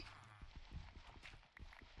take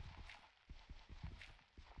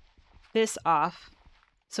this off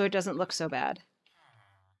so it doesn't look so bad.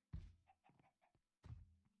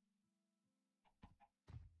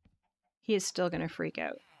 He is still going to freak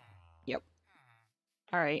out. Yep.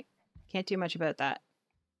 All right. Can't do much about that.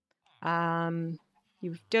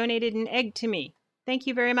 You've donated an egg to me. Thank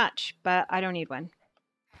you very much, but I don't need one.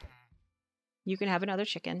 You can have another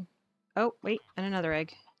chicken. Oh, wait, and another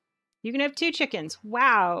egg. You can have 2 chickens.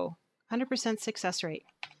 Wow. 100% success rate.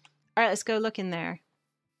 All right, let's go look in there.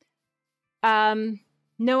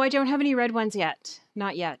 No, I don't have any red ones yet.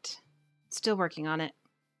 Not yet. Still working on it.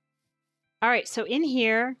 All right, so in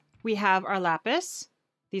here we have our lapis.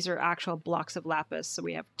 These are actual blocks of lapis, so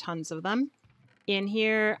we have tons of them. In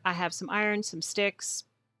here, I have some iron, some sticks.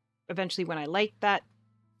 Eventually, when I light that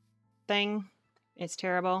thing, it's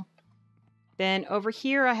terrible. Then over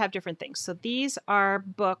here, I have different things. So these are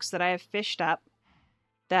books that I have fished up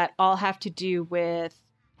that all have to do with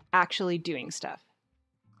actually doing stuff.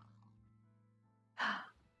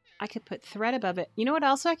 I could put thread above it. You know what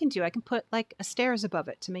else I can do? I can put like a stairs above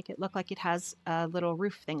it to make it look like it has a little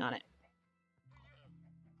roof thing on it.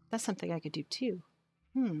 That's something I could do too.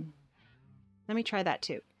 Let me try that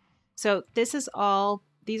too. So these are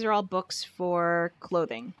all books for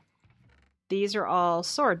clothing. These are all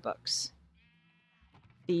sword books.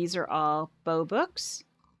 These are all bow books.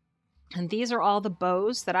 And these are all the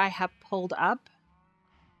bows that I have pulled up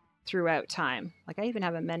throughout time. Like I even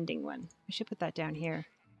have a mending one. I should put that down here.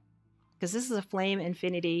 Because this is a flame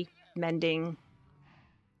infinity mending.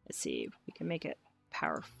 Let's see. We can make it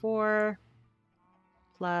power 4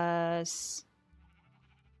 plus...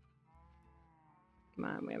 Come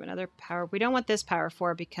on, we have another power. We don't want this power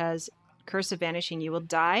 4 because Curse of Vanishing, you will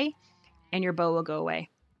die and your bow will go away.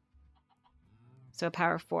 So a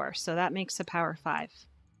power 4. So that makes a power 5.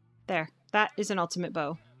 There. That is an ultimate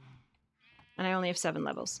bow. And I only have 7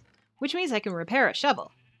 levels. Which means I can repair a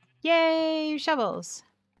shovel. Yay! Shovels!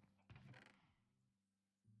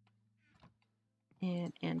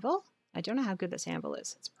 And anvil. I don't know how good this anvil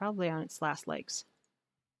is. It's probably on its last legs.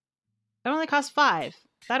 It only costs 5.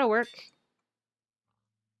 That'll work.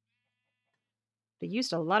 They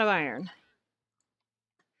used a lot of iron.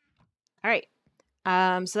 All right.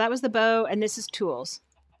 So that was the bow, and this is tools.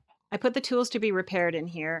 I put the tools to be repaired in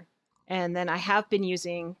here, and then I have been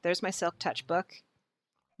using, there's my Silk Touch book.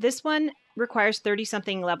 This one requires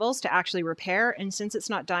 30-something levels to actually repair, and since it's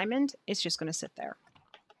not diamond, it's just going to sit there.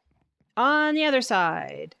 On the other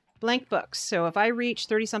side, blank books. So if I reach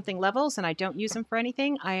 30-something levels and I don't use them for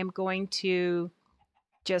anything, I am going to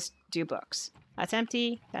just do books. That's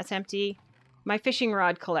empty. That's empty. My fishing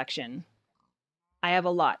rod collection. I have a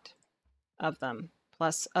lot of them,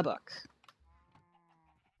 plus a book.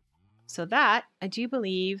 So that, I do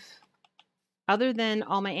believe, other than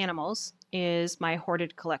all my animals, is my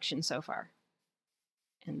hoarded collection so far.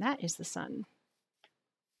 And that is the sun.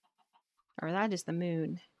 Or that is the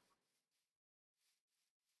moon.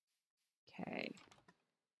 Okay.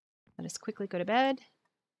 Let us quickly go to bed.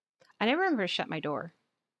 I never remember to shut my door.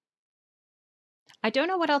 I don't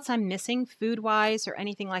know what else I'm missing food-wise or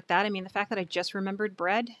anything like that. I mean, the fact that I just remembered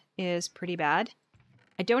bread is pretty bad.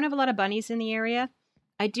 I don't have a lot of bunnies in the area.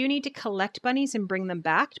 I do need to collect bunnies and bring them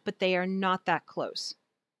back, but they are not that close.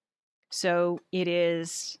 So it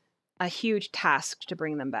is a huge task to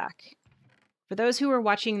bring them back. For those who were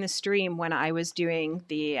watching the stream when I was doing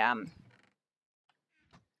the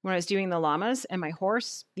llamas and my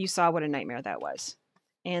horse, you saw what a nightmare that was.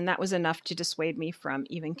 And that was enough to dissuade me from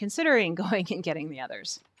even considering going and getting the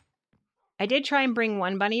others. I did try and bring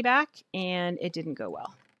one bunny back, and it didn't go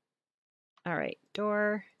well. All right,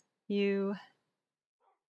 door, you,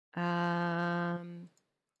 yeah,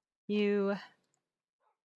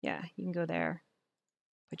 you can go there.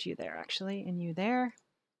 Put you there, actually, and you there.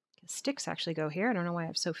 Sticks actually go here. I don't know why I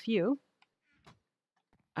have so few.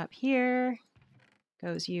 Up here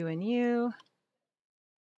goes you and you.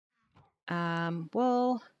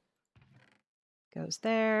 Wool goes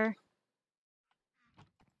there.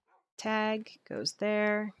 Tag goes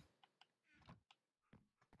there.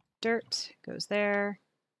 Dirt goes there.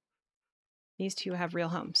 These two have real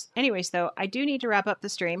homes. Anyways, though, I do need to wrap up the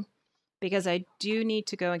stream because I do need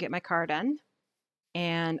to go and get my car done.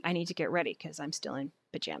 And I need to get ready because I'm still in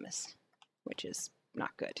pajamas, which is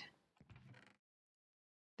not good.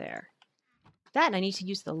 There. That, and I need to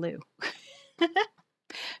use the loo.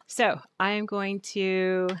 So I am going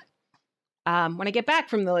to, when I get back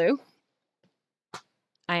from the loo,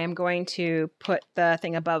 I am going to put the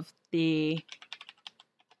thing above the,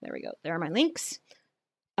 there we go, there are my links,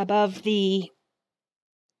 above the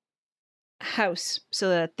house so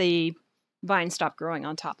that the vines stop growing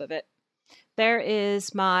on top of it. There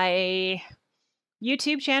is my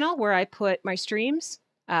YouTube channel where I put my streams.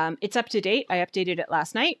 It's up to date. I updated it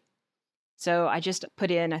last night. So I just put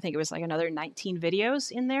in, I think it was like another 19 videos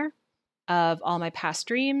in there of all my past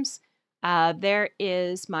streams. There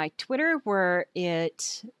is my Twitter where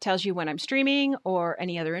it tells you when I'm streaming or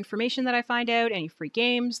any other information that I find out, any free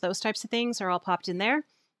games, those types of things are all popped in there.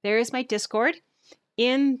 There is my Discord.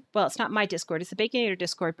 Well, it's not my Discord, it's the Baconator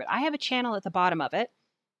Discord, but I have a channel at the bottom of it.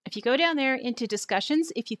 If you go down there into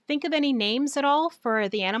discussions, if you think of any names at all for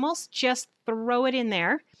the animals, just throw it in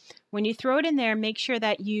there. When you throw it in there, make sure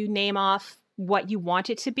that you name off what you want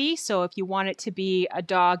it to be. So if you want it to be a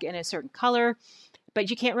dog in a certain color, but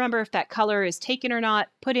you can't remember if that color is taken or not,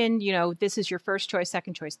 put in, you know, this is your first choice,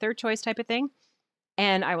 second choice, third choice type of thing.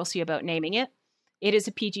 And I will see about naming it. It is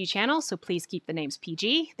a PG channel, so please keep the names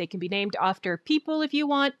PG. They can be named after people if you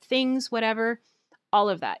want, things, whatever, all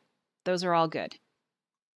of that. Those are all good.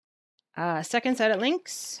 Second set of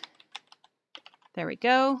links. There we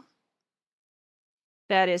go.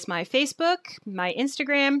 That is my Facebook, my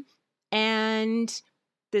Instagram, and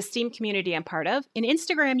the Steam community I'm part of. In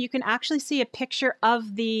Instagram, you can actually see a picture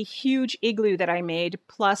of the huge igloo that I made,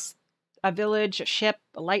 plus a village, a ship,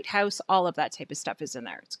 a lighthouse, all of that type of stuff is in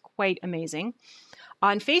there. It's quite amazing.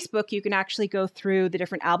 On Facebook, you can actually go through the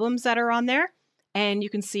different albums that are on there, and you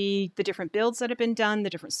can see the different builds that have been done, the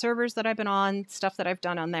different servers that I've been on, stuff that I've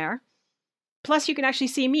done on there. Plus, you can actually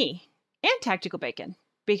see me and Tactical Bacon,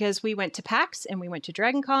 because we went to PAX and we went to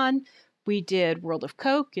Dragon Con. We did World of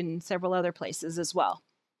Coke and several other places as well.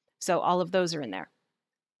 So all of those are in there.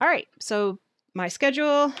 All right, so my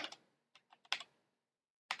schedule.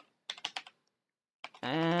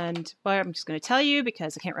 And well, I'm just going to tell you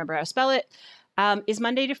because I can't remember how to spell it. Is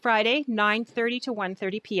Monday to Friday, 9:30 to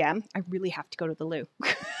 1:30 p.m. I really have to go to the loo.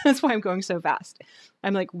 That's why I'm going so fast.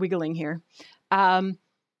 I'm like wiggling here.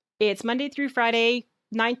 It's Monday through Friday,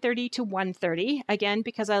 9:30 to 1:30. Again,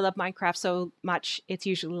 because I love Minecraft so much, it's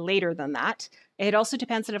usually later than that. It also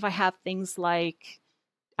depends on if I have things like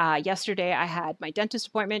yesterday I had my dentist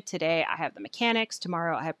appointment. Today I have the mechanics.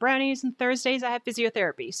 Tomorrow I have brownies. And Thursdays I have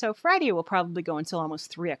physiotherapy. So Friday will probably go until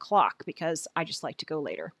almost 3 o'clock because I just like to go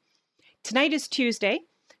later. Tonight is Tuesday.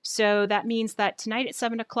 So that means that tonight at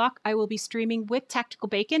 7 o'clock I will be streaming with Tactical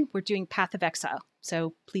Bacon. We're doing Path of Exile.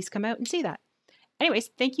 So please come out and see that.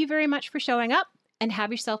 Anyways, thank you very much for showing up. and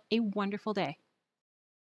have yourself a wonderful day.